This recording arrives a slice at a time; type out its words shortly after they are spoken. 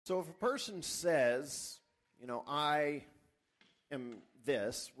So if a person says, I am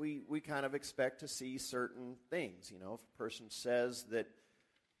this, we kind of expect to see certain things. If a person says that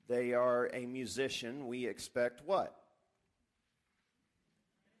they are a musician, we expect what?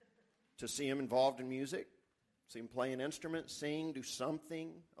 To see him involved in music, see him play an instrument, sing, do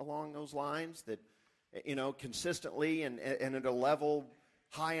something along those lines that, consistently and at a level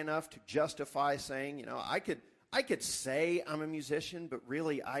high enough to justify saying, I could say I'm a musician, but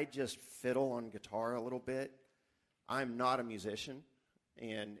really I just fiddle on guitar a little bit. I'm not a musician.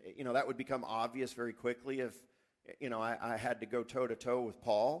 And, that would become obvious very quickly if, I had to go toe-to-toe with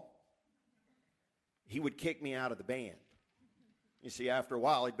Paul. He would kick me out of the band. You see, after a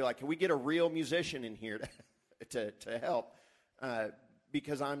while, he'd be like, can we get a real musician in here to help?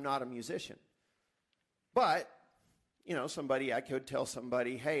 Because I'm not a musician. But, I could tell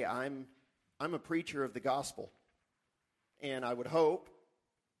somebody, hey, I'm a preacher of the gospel. And I would hope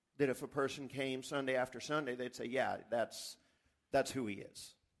that if a person came Sunday after Sunday, they'd say, yeah, that's who he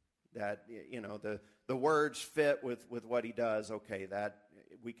is. That, the words fit with what he does. Okay, that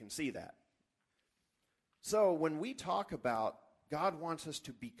we can see that. So when we talk about God wants us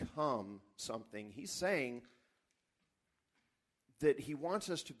to become something, he's saying that he wants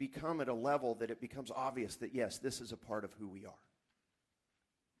us to become at a level that it becomes obvious that, yes, this is a part of who we are.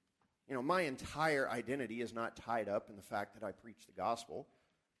 My entire identity is not tied up in the fact that I preach the gospel,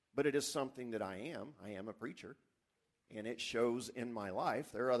 but it is something that I am. I am a preacher, and it shows in my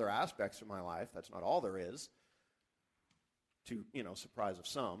life. There are other aspects of my life. That's not all there is, to, surprise of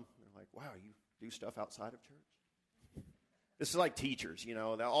some. They're like, wow, you do stuff outside of church? This is like teachers,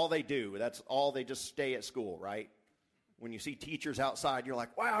 all they do, that's all, they just stay at school, right? When you see teachers outside, you're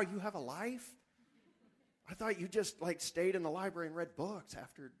like, wow, you have a life? I thought you just stayed in the library and read books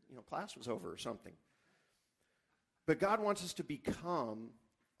after, class was over or something. But God wants us to become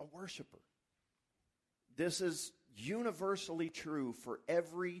a worshiper. This is universally true for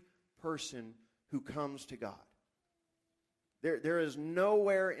every person who comes to God. There is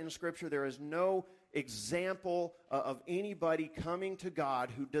nowhere in Scripture, there is no example of anybody coming to God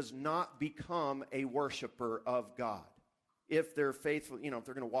who does not become a worshiper of God. If they're faithful, if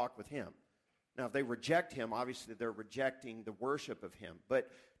they're going to walk with him. Now, if they reject him, obviously they're rejecting the worship of him. But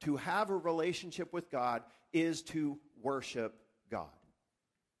to have a relationship with God is to worship God.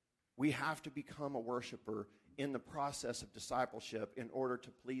 We have to become a worshiper in the process of discipleship in order to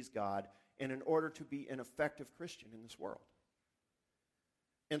please God and in order to be an effective Christian in this world.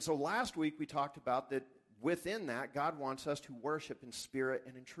 And so last week we talked about that within that, God wants us to worship in spirit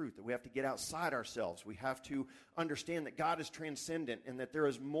and in truth, that we have to get outside ourselves. We have to understand that God is transcendent and that there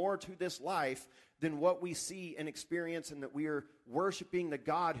is more to this life than what we see and experience, and that we are worshiping the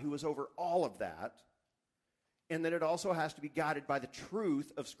God who is over all of that, and that it also has to be guided by the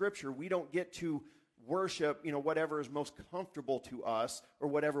truth of Scripture. We don't get to worship, whatever is most comfortable to us or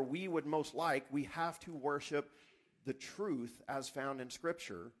whatever we would most like. We have to worship the truth as found in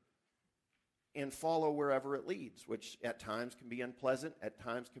Scripture and follow wherever it leads, which at times can be unpleasant, at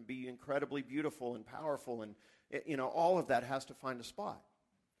times can be incredibly beautiful and powerful, and all of that has to find a spot.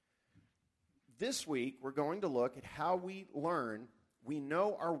 This week, we're going to look at how we learn. We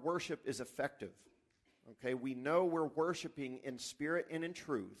know our worship is effective. Okay, we know we're worshiping in spirit and in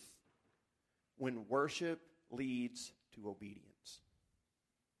truth when worship leads to obedience.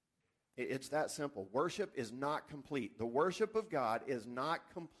 It's that simple. Worship is not complete. The worship of God is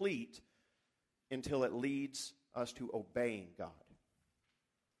not complete until it leads us to obeying God.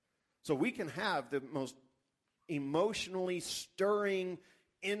 So we can have the most emotionally stirring,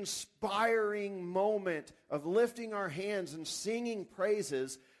 inspiring moment of lifting our hands and singing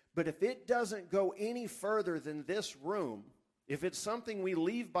praises, but if it doesn't go any further than this room, if it's something we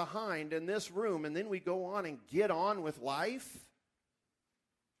leave behind in this room and then we go on and get on with life,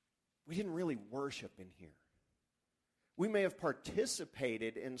 we didn't really worship in here. We may have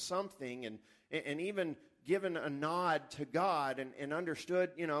participated in something and even given a nod to God and understood,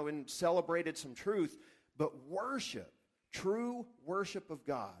 and celebrated some truth. But worship, true worship of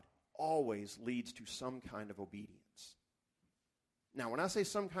God, always leads to some kind of obedience. Now, when I say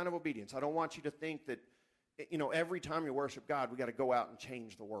some kind of obedience, I don't want you to think that, every time you worship God, we got to go out and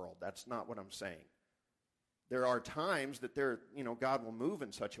change the world. That's not what I'm saying. There are times that God will move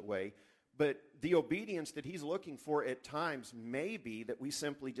in such a way. But the obedience that he's looking for at times may be that we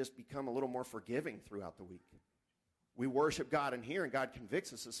simply just become a little more forgiving throughout the week. We worship God in here and God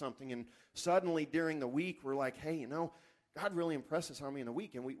convicts us of something, and suddenly during the week we're like, hey, God really impresses on me in the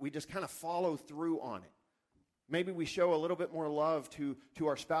week, and we just kind of follow through on it. Maybe we show a little bit more love to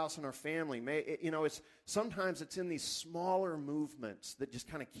our spouse and our family. Sometimes it's in these smaller movements that just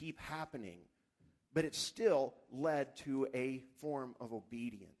kind of keep happening, but it's still led to a form of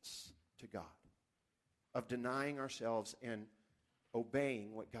obedience to God, of denying ourselves and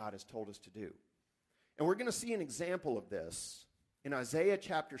obeying what God has told us to do. And we're going to see an example of this in Isaiah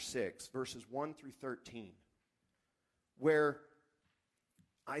chapter 6, verses 1 through 13, where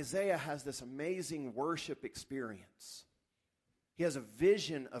Isaiah has this amazing worship experience. He has a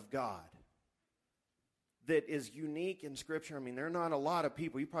vision of God that is unique in Scripture. I mean, there are not a lot of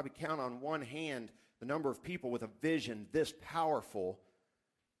people. You probably count on one hand the number of people with a vision this powerful.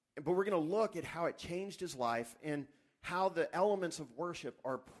 But we're going to look at how it changed his life and how the elements of worship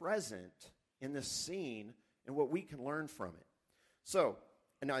are present in this scene and what we can learn from it. So,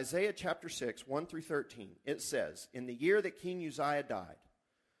 in Isaiah chapter 6, 1 through 13, it says, "In the year that King Uzziah died,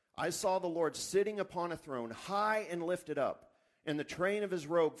 I saw the Lord sitting upon a throne, high and lifted up, and the train of his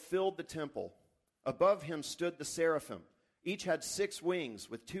robe filled the temple. Above him stood the seraphim. Each had 6 wings.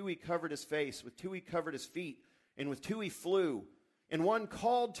 With 2 he covered his face, with 2 he covered his feet, and with 2 he flew. And one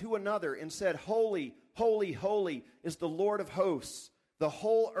called to another and said, Holy, holy, holy is the Lord of hosts. The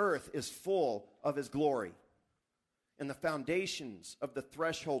whole earth is full of his glory. And the foundations of the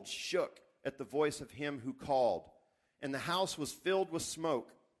threshold shook at the voice of him who called, and the house was filled with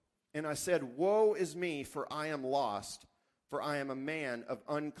smoke. And I said, Woe is me, for I am lost, for I am a man of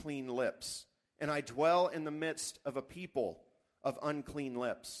unclean lips, and I dwell in the midst of a people of unclean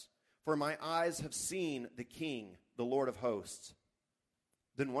lips. For my eyes have seen the King, the Lord of hosts.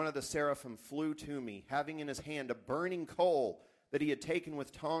 Then one of the seraphim flew to me, having in his hand a burning coal that he had taken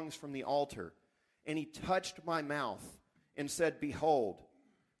with tongs from the altar. And he touched my mouth and said, Behold,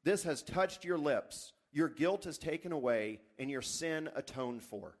 this has touched your lips. Your guilt is taken away, and your sin atoned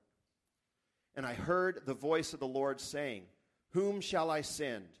for. And I heard the voice of the Lord saying, Whom shall I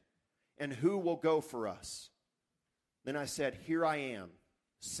send, and who will go for us? Then I said, Here I am,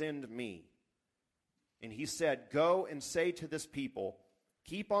 send me. And he said, Go and say to this people,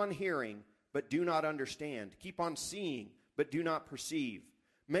 Keep on hearing, but do not understand. Keep on seeing, but do not perceive.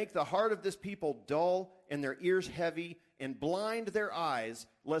 Make the heart of this people dull and their ears heavy, and blind their eyes,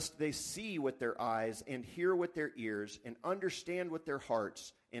 lest they see with their eyes and hear with their ears and understand with their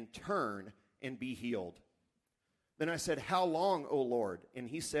hearts and turn and be healed. Then I said, How long, O Lord? And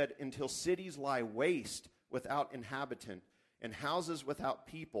he said, Until cities lie waste without inhabitant, and houses without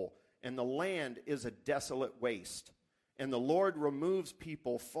people, and the land is a desolate waste. And the Lord removes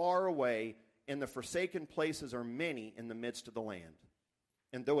people far away, and the forsaken places are many in the midst of the land.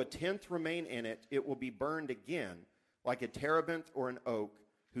 And though 1/10 remain in it, it will be burned again, like a terebinth or an oak,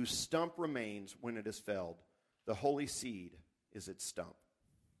 whose stump remains when it is felled. The holy seed is its stump.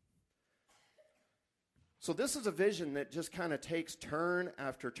 So this is a vision that just kind of takes turn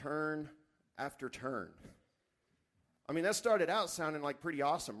after turn after turn. I mean, that started out sounding like pretty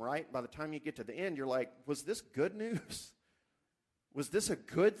awesome, right? By the time you get to the end, you're like, was this good news? Was this a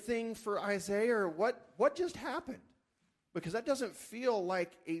good thing for Isaiah, or what just happened? Because that doesn't feel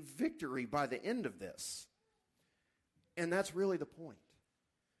like a victory by the end of this. And that's really the point,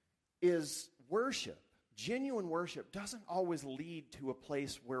 is worship, genuine worship, doesn't always lead to a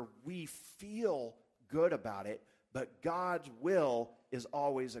place where we feel good about it, but God's will is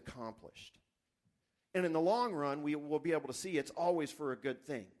always accomplished. And in the long run, we will be able to see it's always for a good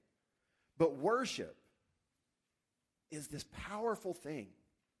thing. But worship is this powerful thing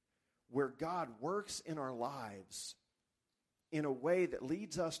where God works in our lives in a way that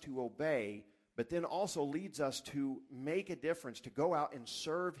leads us to obey, but then also leads us to make a difference, to go out and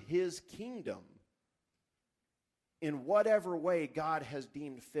serve his kingdom in whatever way God has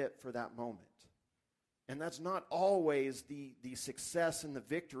deemed fit for that moment. And that's not always the success and the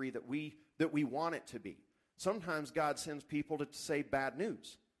victory that we want it to be. Sometimes God sends people to say bad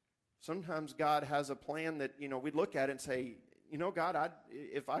news. Sometimes God has a plan that, we look at it and say, God,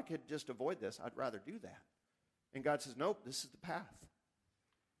 if I could just avoid this, I'd rather do that. And God says, nope, this is the path.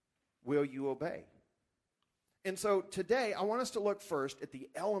 Will you obey? And so today, I want us to look first at the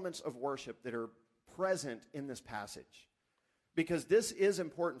elements of worship that are present in this passage. Because this is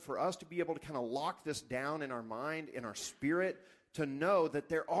important for us to be able to kind of lock this down in our mind, in our spirit, to know that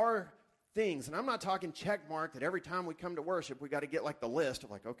there are things, and I'm not talking check mark that every time we come to worship, we got to get like the list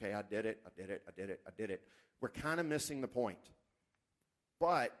of like, okay, I did it, I did it, I did it, I did it. We're kind of missing the point.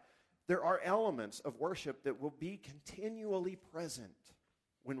 But there are elements of worship that will be continually present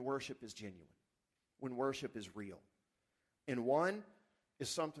when worship is genuine, when worship is real. And one is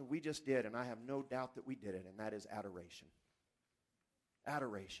something we just did, and I have no doubt that we did it, and that is adoration.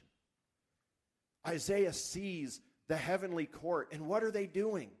 Adoration. Isaiah sees the heavenly court, and what are they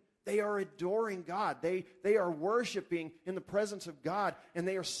doing? They are adoring God. They are worshiping in the presence of God, and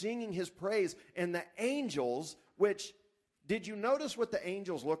they are singing his praise. And the angels, which, did you notice what the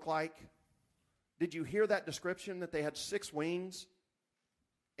angels look like? Did you hear that description that they had 6 wings?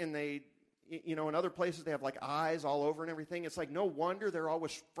 And they, in other places they have like eyes all over and everything. It's like no wonder they're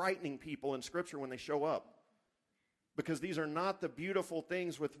always frightening people in Scripture when they show up. Because these are not the beautiful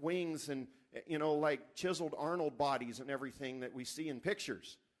things with wings and, like chiseled Arnold bodies and everything that we see in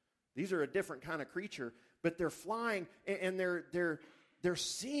pictures. These are a different kind of creature, but they're flying and they're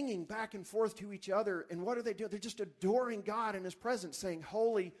singing back and forth to each other. And what are they doing? They're just adoring God in his presence, saying,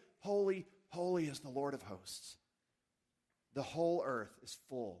 holy, holy, holy is the Lord of hosts. The whole earth is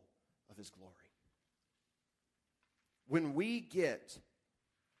full of his glory. When we get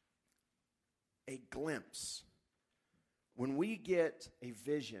a glimpse, when we get a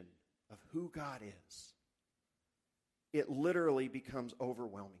vision of who God is, it literally becomes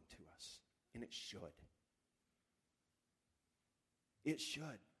overwhelming to us, and it should. It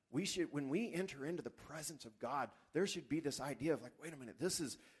should. We should, when we enter into the presence of God, there should be this idea of like, wait a minute, this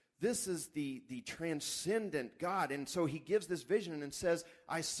is the transcendent God. And so he gives this vision and says,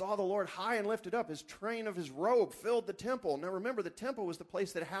 I saw the Lord high and lifted up. His train of his robe filled the temple. Now remember, the temple was the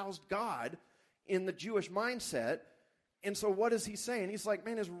place that housed God in the Jewish mindset. And so what is he saying? He's like,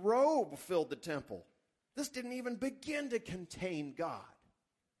 man, his robe filled the temple. This didn't even begin to contain God.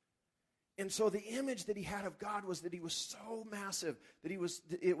 And so the image that he had of God was that he was so massive, that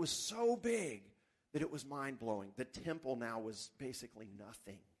it was so big that it was mind-blowing. The temple now was basically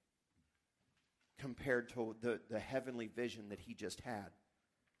nothing compared to the heavenly vision that he just had.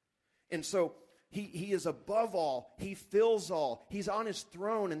 And so he is above all. He fills all. He's on his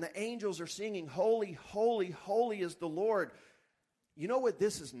throne, and the angels are singing, holy, holy, holy is the Lord. You know what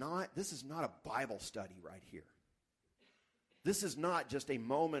this is not? This is not a Bible study right here. This is not just a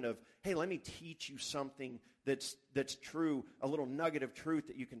moment of, hey, let me teach you something that's true, a little nugget of truth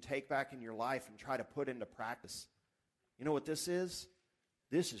that you can take back in your life and try to put into practice. You know what this is?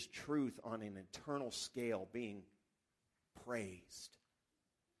 This is truth on an eternal scale being praised,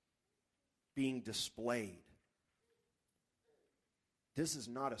 being displayed. This is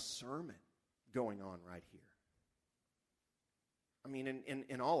not a sermon going on right here. I mean,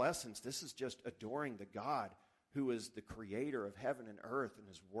 in all essence, this is just adoring the God who is the creator of heaven and earth and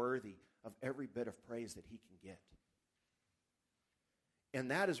is worthy of every bit of praise that he can get.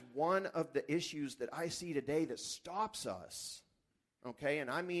 And that is one of the issues that I see today that stops us, okay? And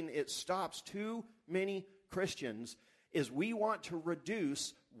I mean it stops too many Christians, is we want to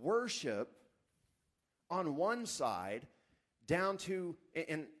reduce worship on one side down to,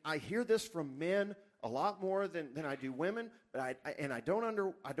 and I hear this from men a lot more than I do women, but I don't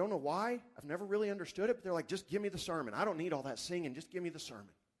know why. I've never really understood it, but they're like, just give me the sermon. I don't need all that singing, just give me the sermon.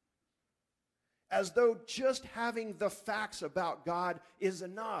 As though just having the facts about God is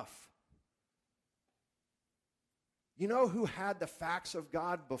enough. You know who had the facts of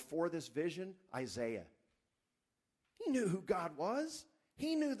God before this vision? Isaiah. He knew who God was.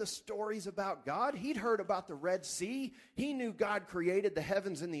 He knew the stories about God. He'd heard about the Red Sea. He knew God created the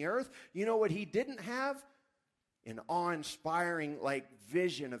heavens and the earth. You know what he didn't have? An awe-inspiring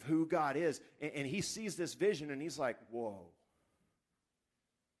vision of who God is. And he sees this vision and he's like, whoa.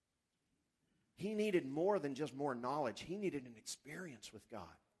 He needed more than just more knowledge. He needed an experience with God.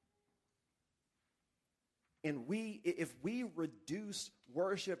 And if we reduce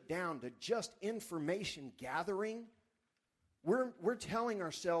worship down to just information gathering, we're telling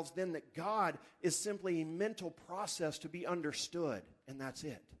ourselves then that God is simply a mental process to be understood, and that's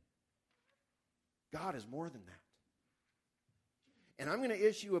it. God is more than that. And I'm going to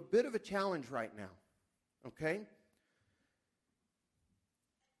issue a bit of a challenge right now, okay?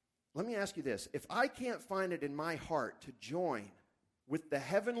 Let me ask you this. If I can't find it in my heart to join with the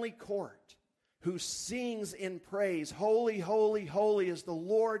heavenly court who sings in praise, holy, holy, holy is the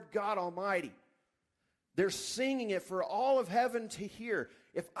Lord God Almighty, they're singing it for all of heaven to hear.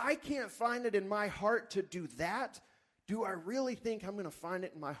 If I can't find it in my heart to do that, do I really think I'm going to find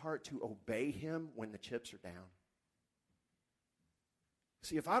it in my heart to obey him when the chips are down?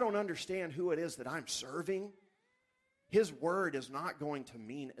 See, if I don't understand who it is that I'm serving, his word is not going to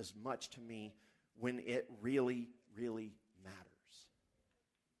mean as much to me when it really, really matters.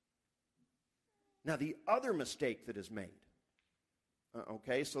 Now, the other mistake that is made,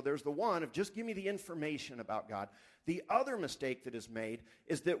 okay, so there's the one of just give me the information about God. The other mistake that is made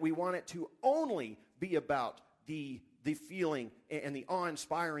is that we want it to only be about the feeling and the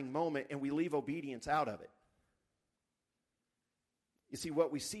awe-inspiring moment, and we leave obedience out of it. You see,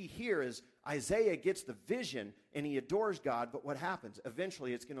 what we see here is Isaiah gets the vision and he adores God, but what happens?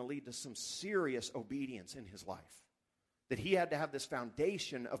 Eventually it's going to lead to some serious obedience in his life. That he had to have this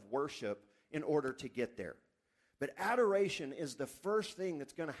foundation of worship in order to get there. But adoration is the first thing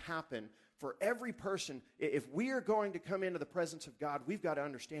that's going to happen for every person. If we are going to come into the presence of God, we've got to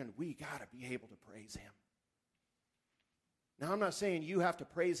understand we got to be able to praise him. Now, I'm not saying you have to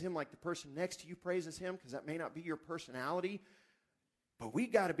praise him like the person next to you praises him, because that may not be your personality, but we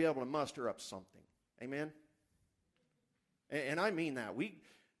got to be able to muster up something. Amen? And I mean that.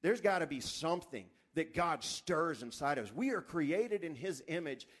 There's got to be something that God stirs inside of us. We are created in his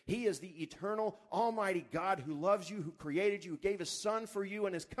image. He is the eternal, almighty God who loves you, who created you, who gave his son for you,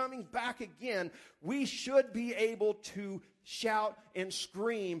 and is coming back again. We should be able to shout and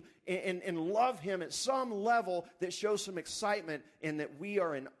scream and love him at some level that shows some excitement and that we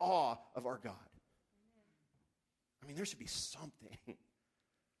are in awe of our God. I mean, there should be something.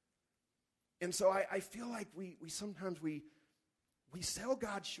 And so I feel like we sometimes sell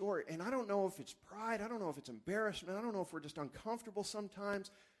God short, and I don't know if it's pride, I don't know if it's embarrassment, I don't know if we're just uncomfortable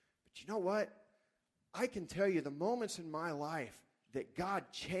sometimes, but you know what? I can tell you the moments in my life that God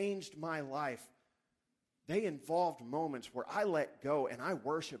changed my life, they involved moments where I let go and I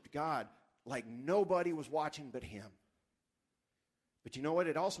worshiped God like nobody was watching but him. But you know what?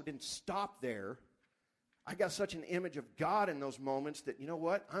 It also didn't stop there. I got such an image of God in those moments that, you know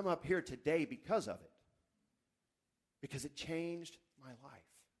what? I'm up here today because of it. Because it changed my life.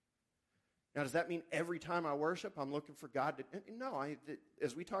 Now, does that mean every time I worship, I'm looking for God to... No,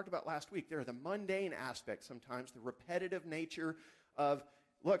 as we talked about last week, there are the mundane aspects sometimes, the repetitive nature of,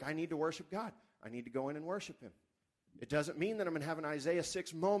 look, I need to worship God. I need to go in and worship him. It doesn't mean that I'm going to have an Isaiah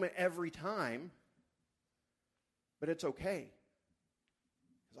 6 moment every time, but it's okay.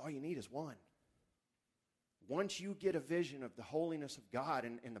 Because all you need is one. Once you get a vision of the holiness of God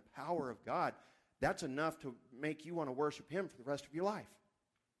and the power of God, that's enough to make you want to worship him for the rest of your life.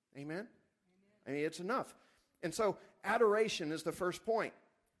 Amen? Amen? I mean, it's enough. And so adoration is the first point.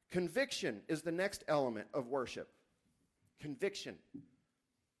 Conviction is the next element of worship. Conviction.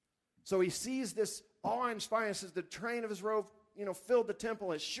 So he sees this awe-inspiring, says the train of his robe, filled the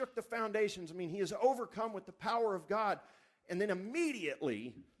temple. It shook the foundations. I mean, he is overcome with the power of God. And then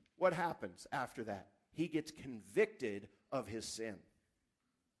immediately, what happens after that? He gets convicted of his sin.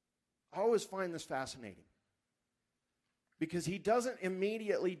 I always find this fascinating because he doesn't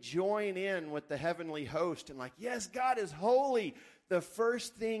immediately join in with the heavenly host and like, yes, God is holy. The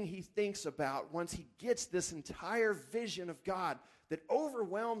first thing he thinks about once he gets this entire vision of God that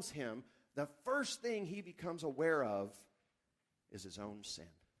overwhelms him, the first thing he becomes aware of is his own sin.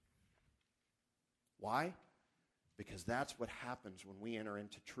 Why? Because that's what happens when we enter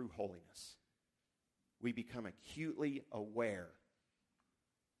into true holiness. We become acutely aware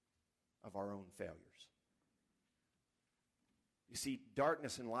of our own failures. You see,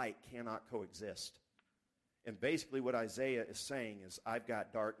 darkness and light cannot coexist. And basically what Isaiah is saying is, I've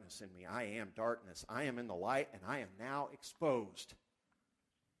got darkness in me. I am darkness. I am in the light, and I am now exposed.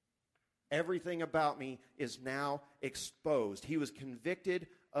 Everything about me is now exposed. He was convicted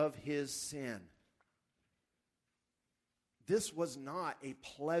of his sin. This was not a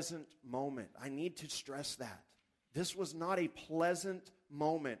pleasant moment. I need to stress that. This was not a pleasant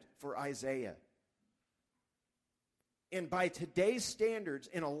moment for Isaiah. And by today's standards,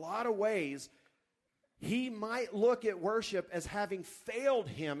 in a lot of ways, he might look at worship as having failed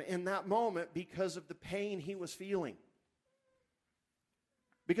him in that moment because of the pain he was feeling.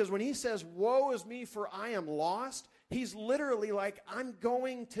 Because when he says, woe is me for I am lost, he's literally like, I'm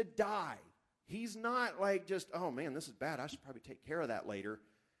going to die. He's not like just, oh man, this is bad. I should probably take care of that later.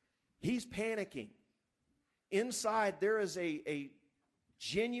 He's panicking. Inside, there is a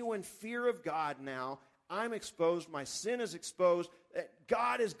genuine fear of God now. I'm exposed. My sin is exposed.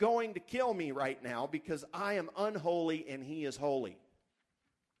 God is going to kill me right now because I am unholy and he is holy.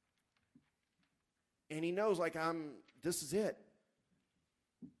 And he knows this is it.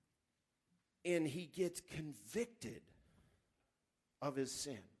 And he gets convicted of his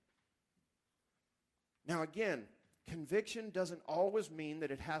sin. Now again, conviction doesn't always mean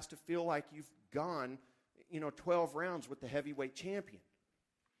that it has to feel like you've gone 12 rounds with the heavyweight champion.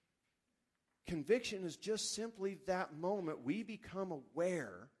 Conviction is just simply that moment we become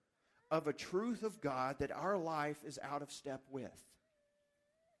aware of a truth of God that our life is out of step with.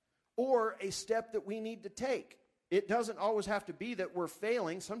 Or a step that we need to take. It doesn't always have to be that we're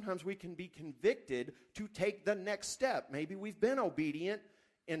failing. Sometimes we can be convicted to take the next step. Maybe we've been obedient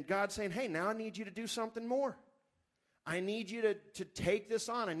and God's saying, hey, now I need you to do something more. I need you to take this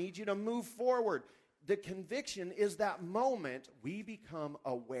on. I need you to move forward. the conviction is that moment we become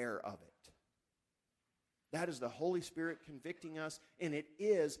aware of it. That is the Holy Spirit convicting us, and it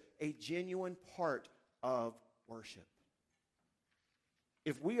is a genuine part of worship.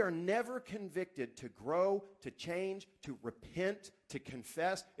 If we are never convicted to grow, to change, to repent, to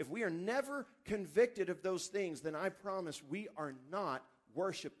confess, if we are never convicted of those things, then I promise we are not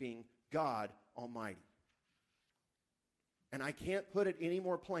worshiping God Almighty. And I can't put it any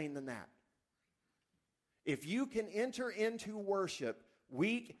more plain than that. If you can enter into worship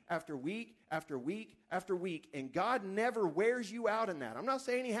week after week after week after week, and God never wears you out in that. I'm not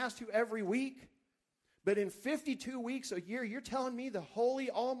saying He has to every week, but in 52 weeks a year, you're telling me the Holy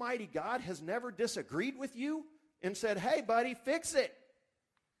Almighty God has never disagreed with you and said, hey, buddy, fix it.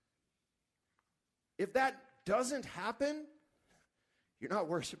 If that doesn't happen, you're not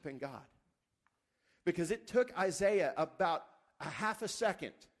worshiping God. Because it took Isaiah about a half a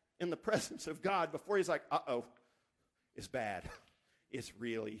second in the presence of God before he's like, uh-oh, it's bad. It's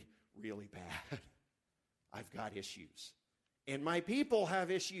really, really bad. I've got issues. And my people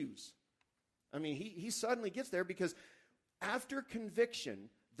have issues. I mean, he suddenly gets there because after conviction,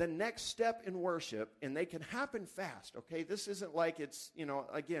 the next step in worship, and they can happen fast, okay? This isn't like it's,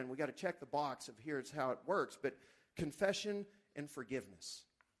 again, we got to check the box of here's how it works, but confession and forgiveness.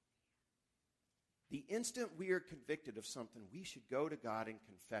 The instant we are convicted of something, we should go to God in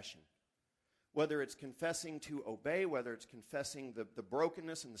confession. Whether it's confessing to obey, whether it's confessing the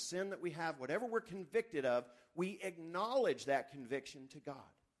brokenness and the sin that we have, whatever we're convicted of, we acknowledge that conviction to God.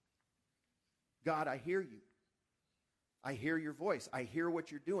 God, I hear you. I hear your voice. I hear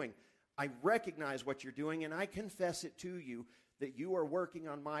what you're doing. I recognize what you're doing, and I confess it to you that you are working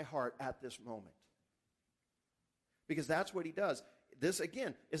on my heart at this moment. Because that's what he does. This,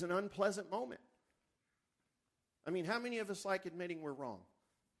 again, is an unpleasant moment. I mean, how many of us like admitting we're wrong?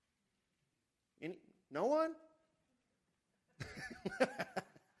 No one?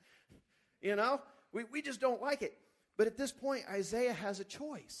 We just don't like it. But at this point, Isaiah has a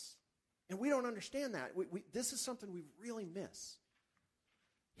choice. And we don't understand that. This is something we really miss.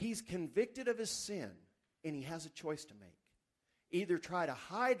 He's convicted of his sin, and he has a choice to make. Either try to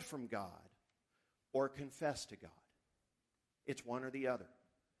hide from God or confess to God. It's one or the other.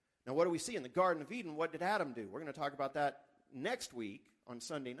 Now, what do we see in the Garden of Eden? What did Adam do? We're going to talk about that next week on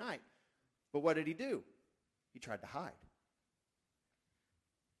Sunday night. But what did he do? He tried to hide.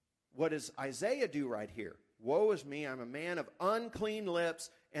 What does Isaiah do right here? Woe is me, I'm a man of unclean lips,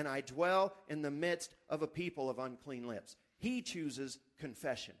 and I dwell in the midst of a people of unclean lips. He chooses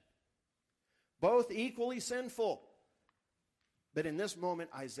confession. Both equally sinful. But in this moment,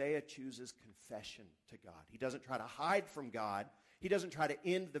 Isaiah chooses confession to God. He doesn't try to hide from God. He doesn't try to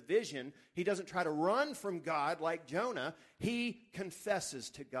end the vision. He doesn't try to run from God like Jonah. He confesses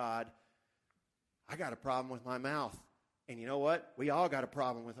to God, I got a problem with my mouth. And you know what? We all got a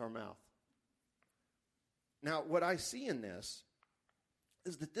problem with our mouth. Now, what I see in this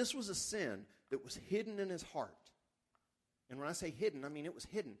is that this was a sin that was hidden in his heart. And when I say hidden, I mean it was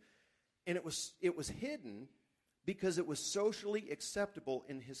hidden. And it was hidden because it was socially acceptable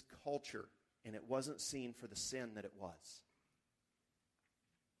in his culture, and it wasn't seen for the sin that it was.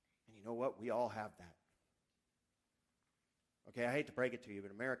 And you know what? We all have that. Okay, I hate to break it to you, but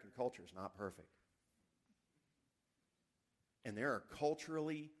American culture is not perfect. And there are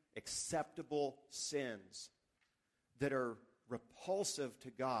culturally acceptable sins that are repulsive to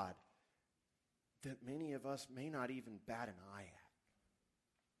God that many of us may not even bat an eye at.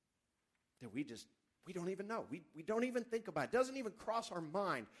 That we don't even know. We don't even think about it. It doesn't even cross our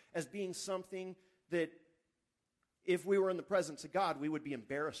mind as being something that if we were in the presence of God, we would be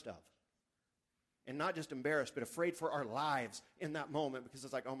embarrassed of. And not just embarrassed, but afraid for our lives in that moment because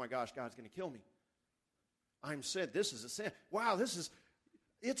it's like, oh my gosh, God's going to kill me. I'm sin. This is a sin. Wow,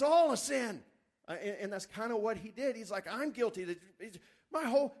 it's all a sin. And that's kind of what he did. He's like, I'm guilty.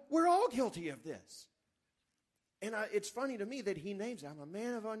 We're all guilty of this. And it's funny to me that he names it. I'm a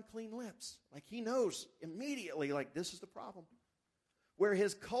man of unclean lips. Like he knows immediately, like this is the problem. Where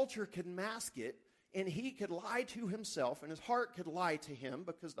his culture could mask it, and he could lie to himself, and his heart could lie to him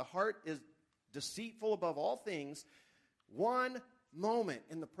because the heart is deceitful above all things. One moment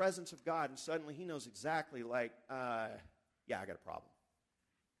in the presence of God, and suddenly he knows exactly like, yeah, I got a problem.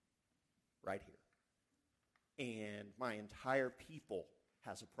 Right here. And my entire people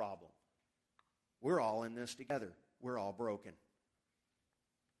has a problem. We're all in this together. We're all broken.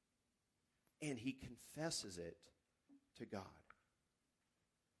 And he confesses it to God.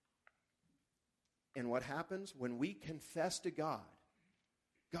 And what happens? When we confess to God,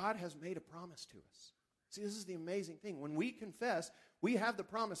 God has made a promise to us. See, this is the amazing thing. When we confess, we have the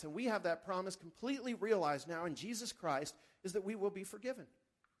promise, and we have that promise completely realized now in Jesus Christ, is that we will be forgiven.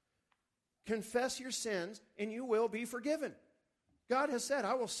 Confess your sins, and you will be forgiven. God has said,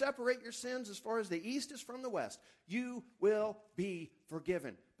 I will separate your sins as far as the east is from the west. You will be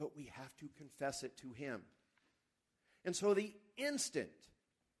forgiven, but we have to confess it to Him. And so the instant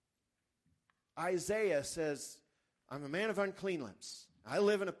Isaiah says, I'm a man of unclean lips. I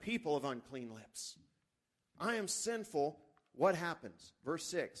live in a people of unclean lips. I am sinful. What happens? Verse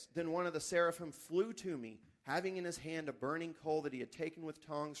 6, then one of the seraphim flew to me, having in his hand a burning coal that he had taken with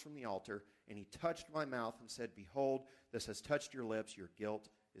tongs from the altar, and he touched my mouth and said, behold, this has touched your lips. Your guilt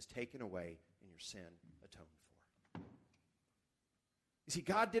is taken away, and your sin atoned for. You see,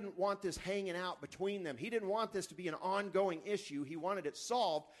 God didn't want this hanging out between them. He didn't want this to be an ongoing issue. He wanted it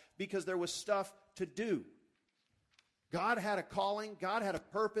solved because there was stuff to do. God had a calling, God had a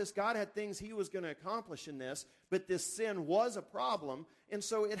purpose, God had things He was going to accomplish in this, but this sin was a problem, and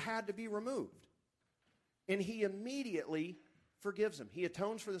so it had to be removed. And He immediately forgives him. He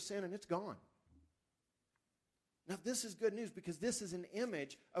atones for the sin, and it's gone. Now, this is good news because this is an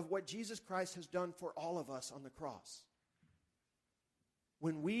image of what Jesus Christ has done for all of us on the cross.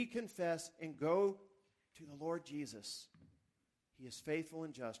 When we confess and go to the Lord Jesus, He is faithful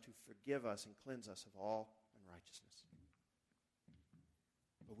and just to forgive us and cleanse us of all unrighteousness.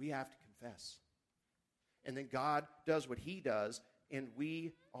 But we have to confess. And then God does what He does, and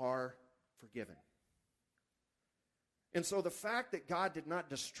we are forgiven. And so the fact that God did not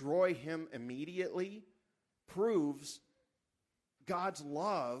destroy him immediately proves God's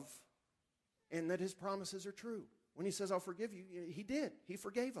love and that His promises are true. When He says, I'll forgive you, He did. He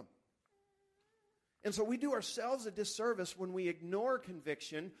forgave him. And so we do ourselves a disservice when we ignore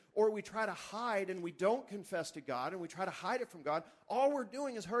conviction or we try to hide and we don't confess to God and we try to hide it from God. All we're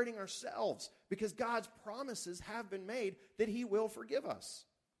doing is hurting ourselves because God's promises have been made that He will forgive us.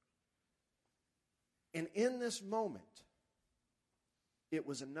 And in this moment, it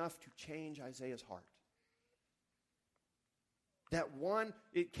was enough to change Isaiah's heart. That one,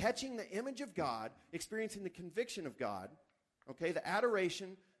 catching the image of God, experiencing the conviction of God, okay, the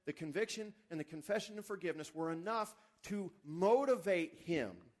adoration, the conviction, and the confession and forgiveness were enough to motivate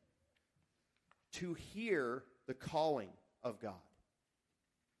him to hear the calling of God.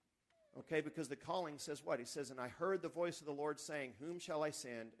 Okay, because the calling says what? He says, and I heard the voice of the Lord saying, whom shall I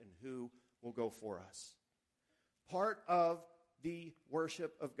send and who will go for us? Part of the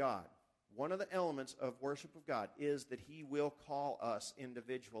worship of God, one of the elements of worship of God is that He will call us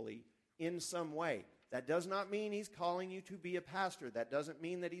individually in some way. That does not mean He's calling you to be a pastor. That doesn't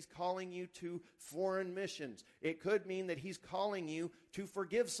mean that He's calling you to foreign missions. It could mean that He's calling you to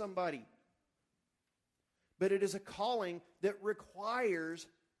forgive somebody. But it is a calling that requires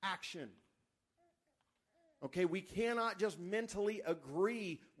action. Okay, we cannot just mentally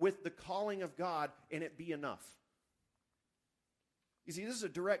agree with the calling of God and it be enough. You see, this is a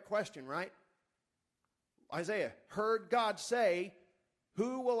direct question, right? Isaiah heard God say,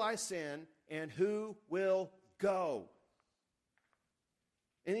 who will I send and who will go?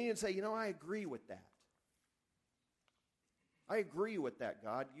 And he didn't say, I agree with that. I agree with that,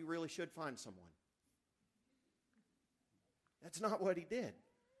 God. You really should find someone. That's not what he did.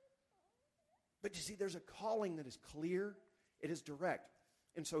 But you see, there's a calling that is clear. It is direct.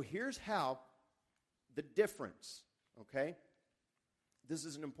 And so here's how the difference, okay? This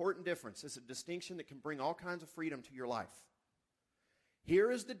is an important difference. It's a distinction that can bring all kinds of freedom to your life.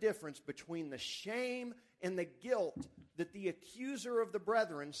 Here is the difference between the shame and the guilt that the accuser of the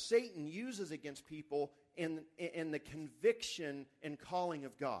brethren, Satan, uses against people and the conviction and calling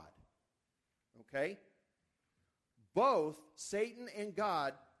of God. Okay? Both Satan and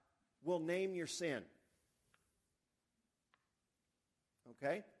God will name your sin.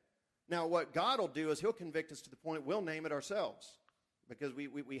 Okay? Now, what God will do is He'll convict us to the point we'll name it ourselves. Because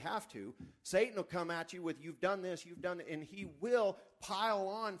we have to. Satan will come at you with, you've done this, you've done it, and he will pile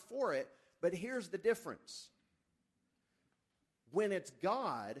on for it. But here's the difference. When it's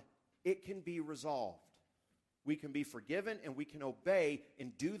God, it can be resolved. We can be forgiven and we can obey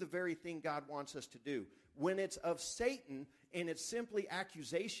and do the very thing God wants us to do. When it's of Satan and it's simply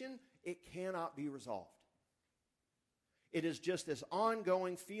accusation, it cannot be resolved. It is just this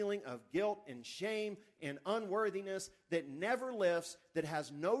ongoing feeling of guilt and shame and unworthiness that never lifts, that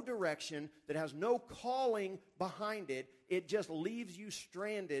has no direction, that has no calling behind it. It just leaves you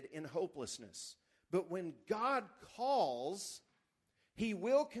stranded in hopelessness. But when God calls, He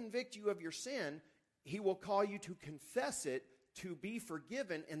will convict you of your sin. He will call you to confess it, to be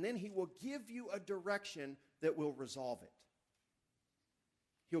forgiven, and then He will give you a direction that will resolve it.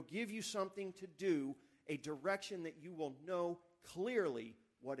 He'll give you something to do, a direction that you will know clearly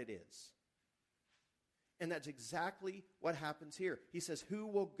what it is. And that's exactly what happens here. He says, who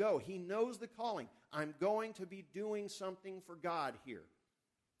will go? He knows the calling. I'm going to be doing something for God here.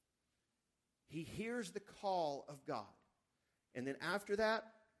 He hears the call of God. And then after that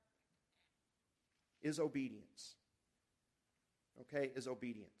is obedience. Okay, is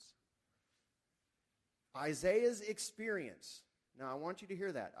obedience. Isaiah's experience. Now I want you to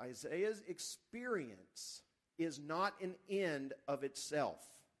hear that. Isaiah's experience is not an end of itself.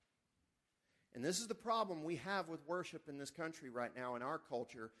 And this is the problem we have with worship in this country right now, in our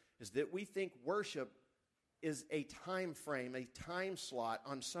culture, is that we think worship is a time frame, a time slot.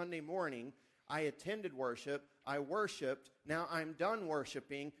 On Sunday morning, I attended worship, I worshiped, now I'm done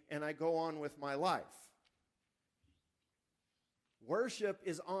worshiping, and I go on with my life. Worship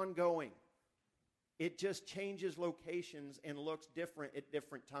is ongoing. It just changes locations and looks different at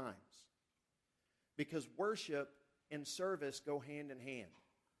different times. Because worship and service go hand in hand.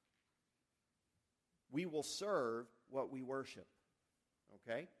 We will serve what we worship.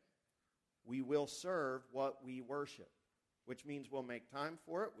 Okay? We will serve what we worship. Which means we'll make time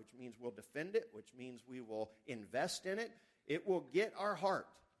for it, which means we'll defend it, which means we will invest in it. It will get our heart.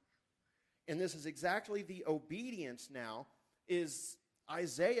 And this is exactly the obedience now, is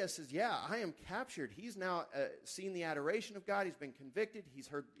Isaiah says, yeah, I am captured. He's now seen the adoration of God. He's been convicted. He's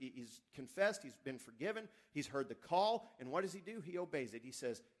confessed. He's been forgiven. He's heard the call. And what does he do? He obeys it. He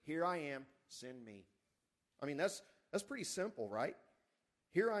says, here I am, send me. I mean, that's pretty simple, right?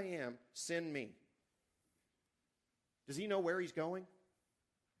 Here I am, send me. Does he know where he's going?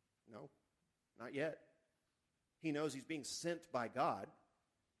 No, not yet. He knows he's being sent by God,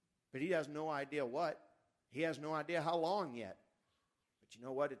 but he has no idea what. He has no idea how long yet. But you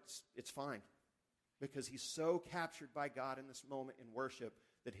know what? It's fine, because he's so captured by God in this moment in worship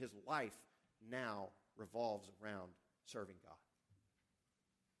that his life now revolves around serving God.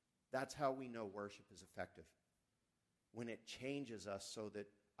 That's how we know worship is effective. When it changes us so that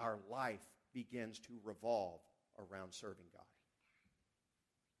our life begins to revolve around serving God.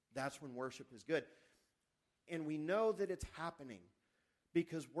 That's when worship is good. And we know that it's happening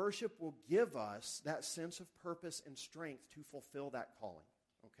because worship will give us that sense of purpose and strength to fulfill that calling.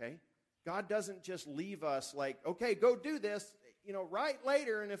 Okay? God doesn't just leave us like, okay, go do this, right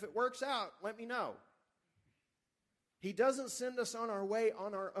later, and if it works out, let me know. He doesn't send us on our way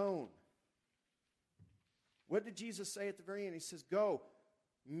on our own. What did Jesus say at the very end? He says, go,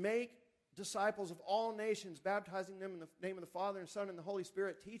 make disciples of all nations, baptizing them in the name of the Father and Son and the Holy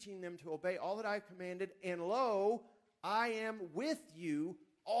Spirit, teaching them to obey all that I have commanded, and lo, I am with you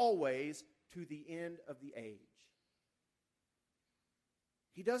always to the end of the age.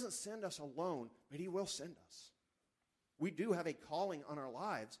 He doesn't send us alone, but he will send us. We do have a calling on our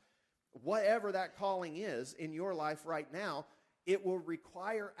lives. Whatever that calling is in your life right now, it will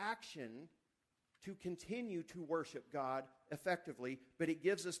require action to continue to worship God effectively, but it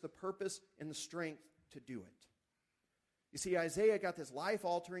gives us the purpose and the strength to do it. You see, Isaiah got this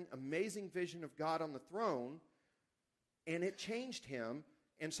life-altering, amazing vision of God on the throne, and it changed him,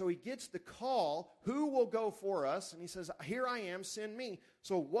 and so he gets the call, who will go for us? And he says, here I am, send me.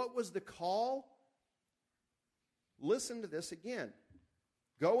 So what was the call? Listen to this again.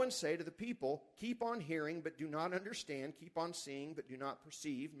 Go and say to the people, keep on hearing, but do not understand. Keep on seeing, but do not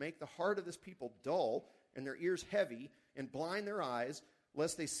perceive. Make the heart of this people dull and their ears heavy, and blind their eyes,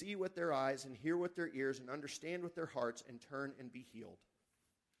 lest they see with their eyes and hear with their ears and understand with their hearts and turn and be healed.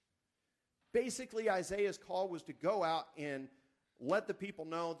 Basically, Isaiah's call was to go out and let the people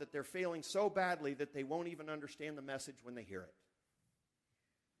know that they're failing so badly that they won't even understand the message when they hear it.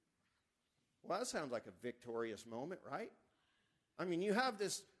 Well, that sounds like a victorious moment, right? I mean, you have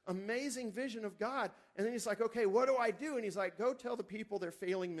this amazing vision of God, and then he's like, okay, what do I do? And he's like, go tell the people they're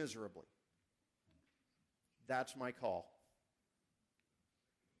failing miserably. That's my call.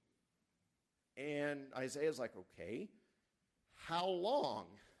 And Isaiah's like, okay, how long?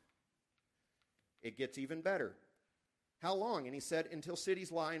 It gets even better. How long? And he said, until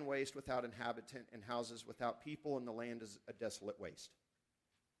cities lie in waste without inhabitant and houses without people, and the land is a desolate waste.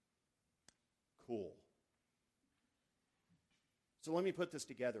 Cool. So let me put this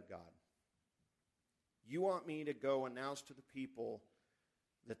together, God. You want me to go announce to the people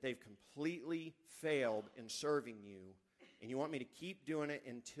that they've completely failed in serving you, and you want me to keep doing it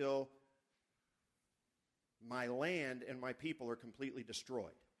until my land and my people are completely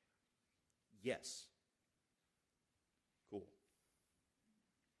destroyed? Yes. Cool.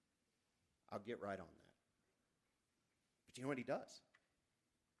 I'll get right on that. But you know what he does?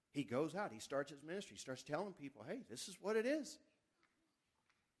 He goes out. He starts his ministry. He starts telling people, hey, this is what it is.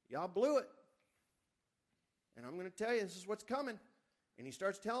 Y'all blew it. And I'm going to tell you, this is what's coming. And he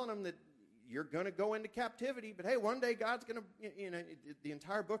starts telling them that you're going to go into captivity, but hey, one day God's going to, the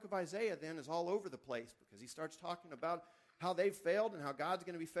entire book of Isaiah then is all over the place because he starts talking about how they've failed and how God's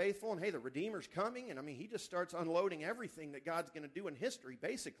going to be faithful, and hey, the Redeemer's coming, and he just starts unloading everything that God's going to do in history,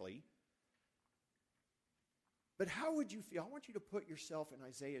 basically. But how would you feel? I want you to put yourself in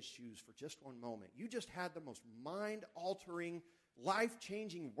Isaiah's shoes for just one moment. You just had the most mind-altering,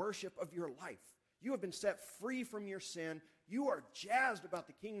 life-changing worship of your life. You have been set free from your sin. You are jazzed about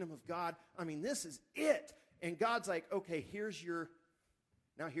the kingdom of God. This is it. And God's like, okay, here's your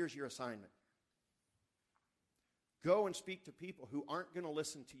assignment. Go and speak to people who aren't going to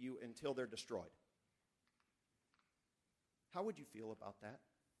listen to you until they're destroyed. How would you feel about that?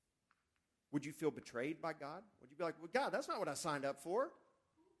 Would you feel betrayed by God? Would you be like, well, God, that's not what I signed up for.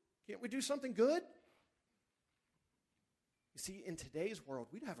 Can't we do something good? You see, in today's world,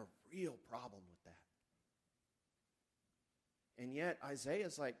 we'd have a real problem with that. And yet,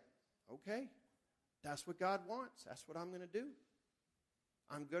 Isaiah's like, okay, that's what God wants. That's what I'm going to do.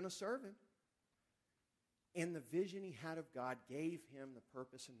 I'm going to serve him. And the vision he had of God gave him the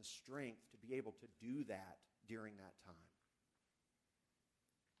purpose and the strength to be able to do that during that time.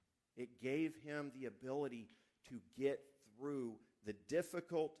 It gave him the ability to get through the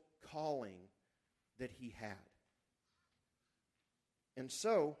difficult calling that he had. And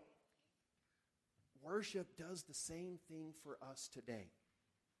so, worship does the same thing for us today.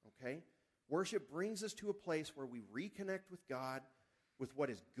 Okay? Worship brings us to a place where we reconnect with God, with what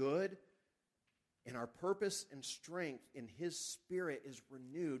is good, and our purpose and strength in his Spirit is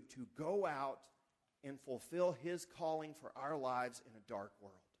renewed to go out and fulfill his calling for our lives in a dark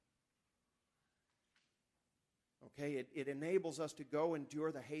world. Okay, it enables us to go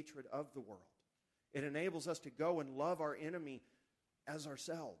endure the hatred of the world. It enables us to go and love our enemy as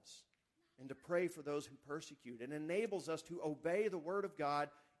ourselves and to pray for those who persecute. It enables us to obey the word of God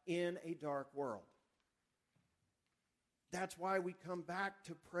in a dark world. That's why we come back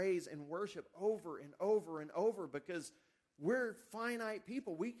to praise and worship over and over and over, because we're finite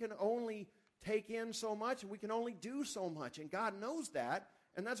people. We can only take in so much and we can only do so much, and God knows that.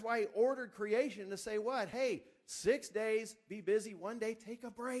 And that's why he ordered creation to say what? Hey, 6 days, be busy. 1 day, take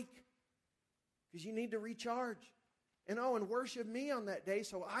a break, because you need to recharge. And worship me on that day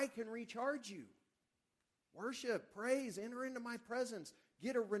so I can recharge you. Worship, praise, enter into my presence.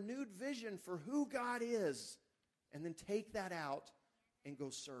 Get a renewed vision for who God is. And then take that out and go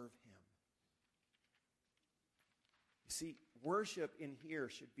serve him. You see, worship in here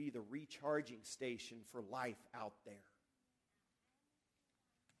should be the recharging station for life out there.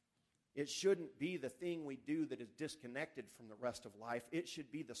 It shouldn't be the thing we do that is disconnected from the rest of life. It should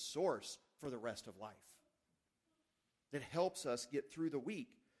be the source for the rest of life that helps us get through the week.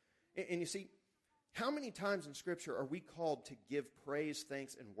 And you see, how many times in Scripture are we called to give praise,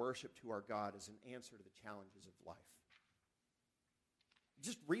 thanks, and worship to our God as an answer to the challenges of life?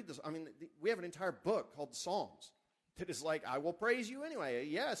 Just read this. We have an entire book called Psalms that is like, I will praise you anyway.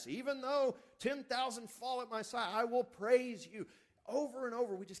 Yes, even though 10,000 fall at my side, I will praise you. Over and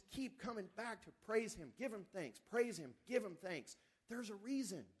over, we just keep coming back to praise him, give him thanks, praise him, give him thanks. There's a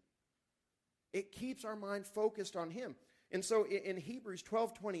reason. It keeps our mind focused on him. And so in Hebrews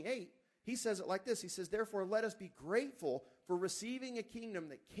 12:28, he says it like this. He says, therefore, let us be grateful for receiving a kingdom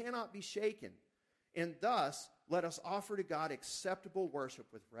that cannot be shaken. And thus, let us offer to God acceptable worship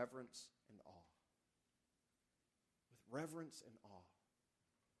with reverence and awe. With reverence and awe.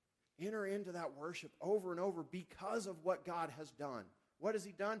 Enter into that worship over and over because of what God has done. What has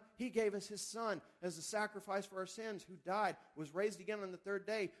he done? He gave us his son as a sacrifice for our sins, who died, was raised again on the third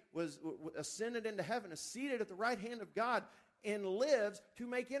day, was ascended into heaven, is seated at the right hand of God, and lives to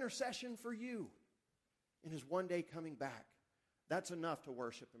make intercession for you in his one day coming back. That's enough to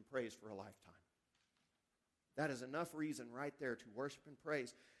worship and praise for a lifetime. That is enough reason right there to worship and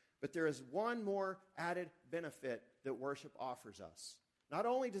praise. But there is one more added benefit that worship offers us. Not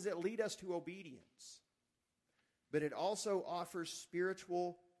only does it lead us to obedience, but it also offers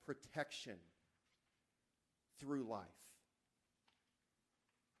spiritual protection through life.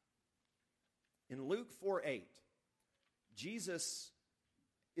 In Luke 4:8, Jesus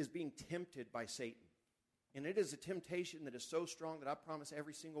is being tempted by Satan. And it is a temptation that is so strong that I promise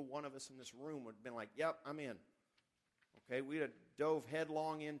every single one of us in this room would have been like, yep, I'm in. Okay, we'd have dove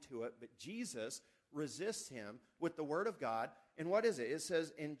headlong into it. But Jesus resists him with the word of God. And what is it? It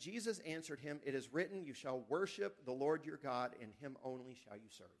says, and Jesus answered him, it is written, you shall worship the Lord your God, and him only shall you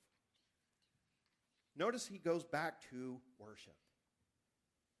serve. Notice he goes back to worship.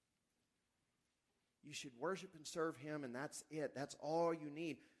 You should worship and serve him, and that's it. That's all you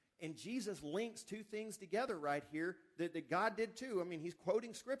need. And Jesus links two things together right here that God did too. I mean, he's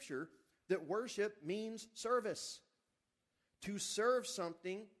quoting Scripture that worship means service. To serve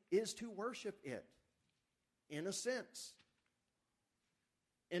something is to worship it, in a sense.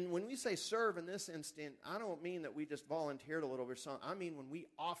 And when we say serve in this instant, I don't mean that we just volunteered a little bit. I mean when we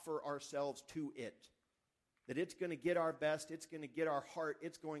offer ourselves to it. That it's going to get our best, it's going to get our heart,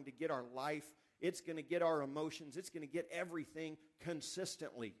 it's going to get our life, it's going to get our emotions, it's going to get everything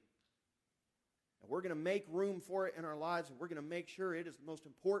consistently. And we're going to make room for it in our lives, and we're going to make sure it is the most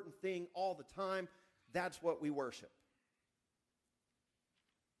important thing all the time. That's what we worship.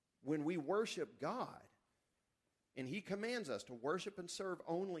 When we worship God, and he commands us to worship and serve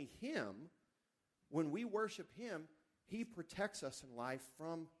only him, when we worship him, he protects us in life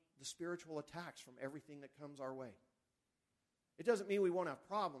from the spiritual attacks, from everything that comes our way. It doesn't mean we won't have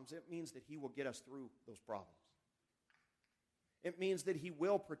problems. It means that he will get us through those problems. It means that he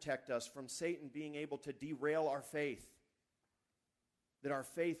will protect us from Satan being able to derail our faith. That our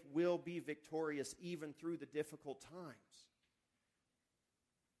faith will be victorious even through the difficult times.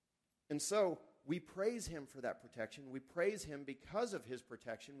 And so, we praise him for that protection. We praise him because of his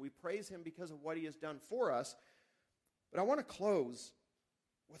protection. We praise him because of what he has done for us. But I want to close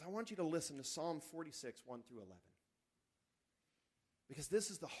with, I want you to listen to Psalm 46, 1 through 11. Because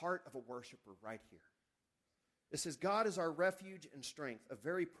this is the heart of a worshiper right here. It says, God is our refuge and strength, a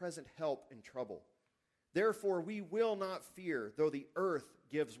very present help in trouble. Therefore we will not fear, though the earth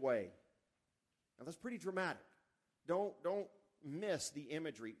gives way. Now that's pretty dramatic. Don't miss the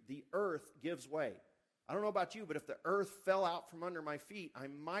imagery. The earth gives way. I don't know about you, but if the earth fell out from under my feet, I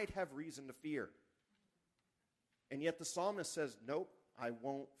might have reason to fear. And yet the psalmist says, nope, I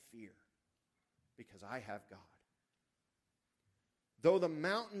won't fear, because I have God. Though the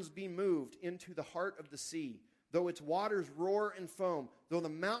mountains be moved into the heart of the sea, though its waters roar and foam, though the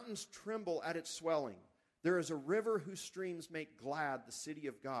mountains tremble at its swelling, there is a river whose streams make glad the city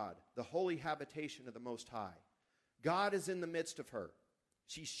of God, the holy habitation of the Most High. God is in the midst of her.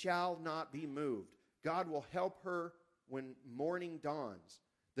 She shall not be moved. God will help her when morning dawns.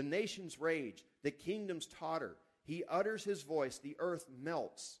 The nations rage, the kingdoms totter. He utters his voice, the earth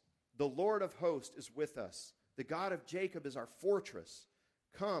melts. The Lord of hosts is with us. The God of Jacob is our fortress.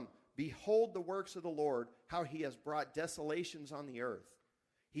 Come, behold the works of the Lord, how he has brought desolations on the earth.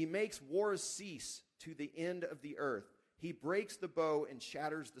 He makes wars cease to the end of the earth. He breaks the bow and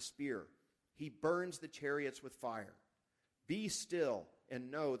shatters the spear. He burns the chariots with fire. Be still and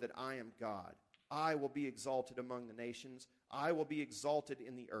know that I am God. I will be exalted among the nations. I will be exalted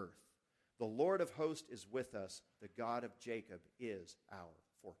in the earth. The Lord of hosts is with us. The God of Jacob is our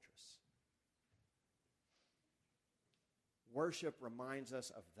fortress. Worship reminds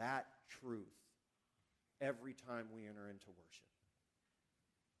us of that truth every time we enter into worship.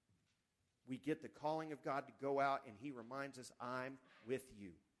 We get the calling of God to go out, and he reminds us, I'm with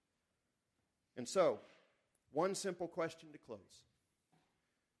you. And so, one simple question to close.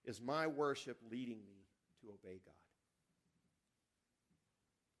 Is my worship leading me to obey God?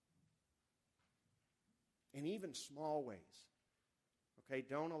 In even small ways. Okay,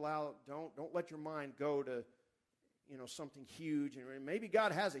 don't let your mind go to, something huge. And maybe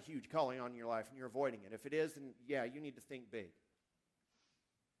God has a huge calling on your life and you're avoiding it. If it is, then yeah, you need to think big.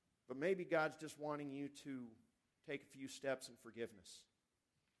 But maybe God's just wanting you to take a few steps in forgiveness.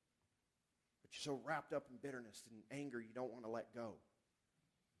 But you're so wrapped up in bitterness and anger you don't want to let go.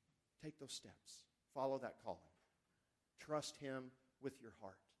 Take those steps. Follow that calling. Trust him with your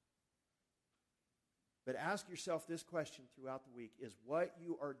heart. But ask yourself this question throughout the week. Is what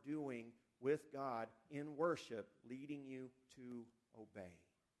you are doing with God in worship leading you to obey?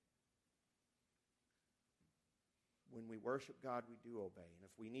 When we worship God, we do obey. And if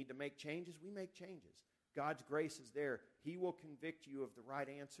we need to make changes, we make changes. God's grace is there. He will convict you of the right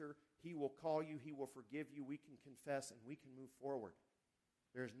answer. He will call you. He will forgive you. We can confess and we can move forward.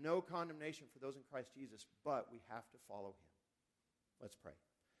 There's no condemnation for those in Christ Jesus, but we have to follow him. Let's pray.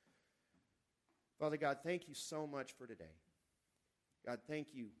 Father God, thank you so much for today. God, thank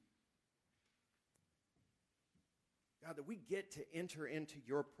you. God, that we get to enter into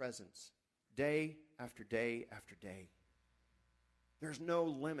your presence day after day after day. There's no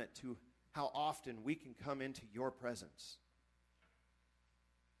limit to how often we can come into your presence.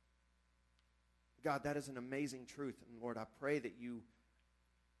 God, that is an amazing truth. And Lord, I pray that you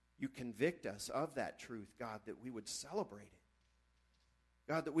convict us of that truth, God, that we would celebrate it.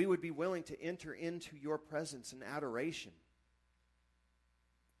 God, that we would be willing to enter into your presence in adoration.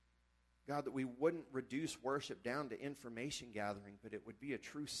 God, that we wouldn't reduce worship down to information gathering, but it would be a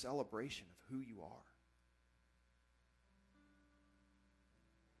true celebration of who you are.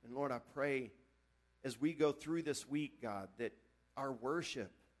 And Lord, I pray as we go through this week, God, that our worship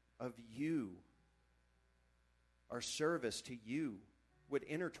of you, our service to you, would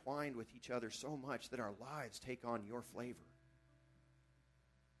intertwine with each other so much that our lives take on your flavor.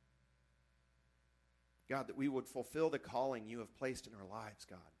 God, that we would fulfill the calling you have placed in our lives,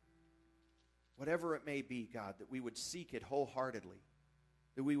 God. Whatever it may be, God, that we would seek it wholeheartedly,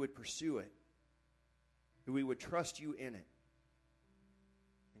 that we would pursue it, that we would trust you in it,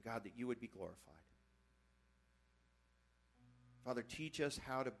 and God, that you would be glorified. Father, teach us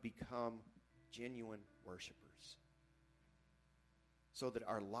how to become genuine worshipers so that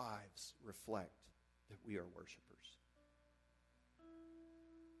our lives reflect that we are worshipers.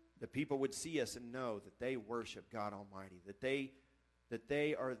 That people would see us and know that they worship God Almighty, that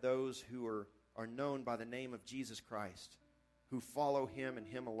they are those who are known by the name of Jesus Christ, who follow him and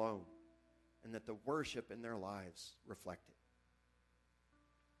him alone, and that the worship in their lives reflect it.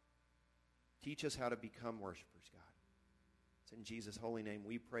 Teach us how to become worshipers, God. It's in Jesus' holy name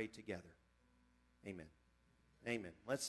we pray together. Amen. Amen. Let's